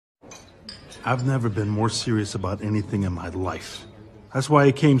I've never been more serious about anything in my life. That's why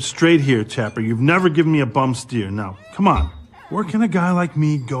I came straight here, Chapper. You've never given me a bum steer. Now, come on. Where can a guy like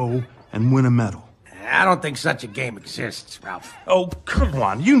me go and win a medal? I don't think such a game exists, Ralph. Oh, come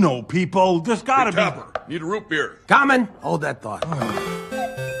on. You know people. There's gotta be... Chopper, need a root beer. Coming. Hold that thought.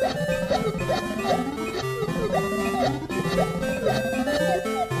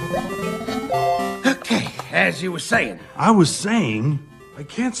 Okay, as you were saying. I was saying, I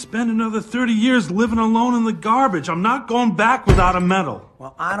can't spend another 30 years living alone in the garbage. I'm not going back without a medal.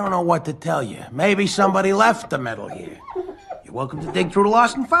 Well, I don't know what to tell you. Maybe somebody left the medal here. You're welcome to dig through the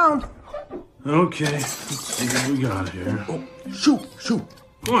lost and found. Okay, let's see what we got here. Oh, shoot.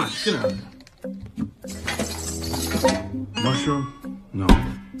 Come on, get out. Mushroom? No.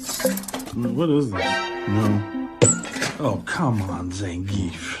 What is this? No. Oh, come on,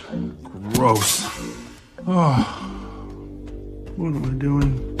 Zangief. Gross. Oh. What am I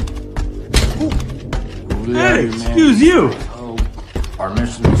doing? Hey, excuse you! Oh, our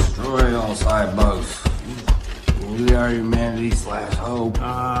mission to destroy all side bugs. We are humanity/hope.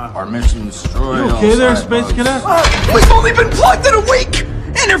 Our mission to destroy You all okay there, side Space bugs. Cadet? We've only been plugged in a week!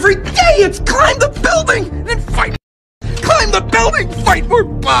 And every day it's climb the building and fight! Climb the building, fight more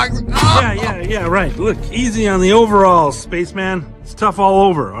bugs! Yeah, right. Look, easy on the overalls, spaceman. It's tough all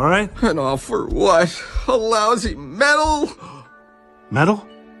over, all right? And all for what? A lousy medal? Medal?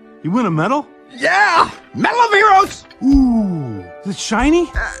 You win a medal? Yeah! Medal of Heroes! Ooh. Is it shiny?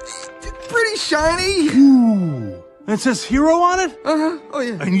 Pretty shiny. Ooh. And it says hero on it? Uh-huh. Oh,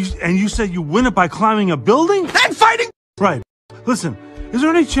 yeah. And you said you win it by climbing a building? And fighting! Right. Listen, is there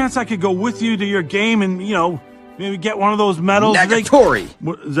any chance I could go with you to your game and, maybe get one of those medals? Negatory!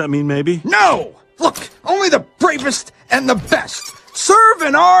 What does that mean, maybe? No! Look, only the bravest and the best serve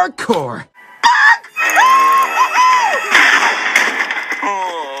in our corps.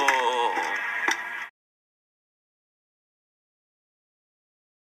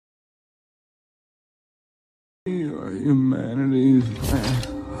 We are humanity's last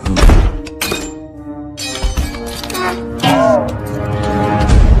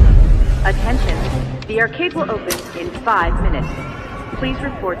Attention. The arcade will open in 5 minutes. Please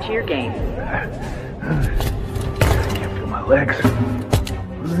report to your game. I can't feel my legs.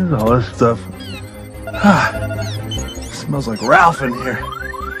 What is all this stuff? Smells like Ralph in here.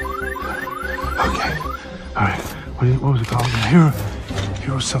 Okay. All right. What was it called?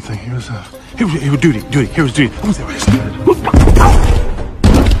 Hero something. Hero duty. Hero's duty. What was that?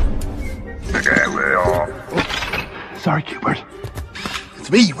 Sorry, Cubert. It's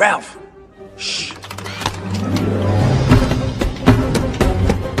me, Ralph. Shh.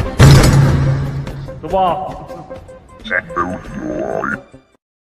 The wall.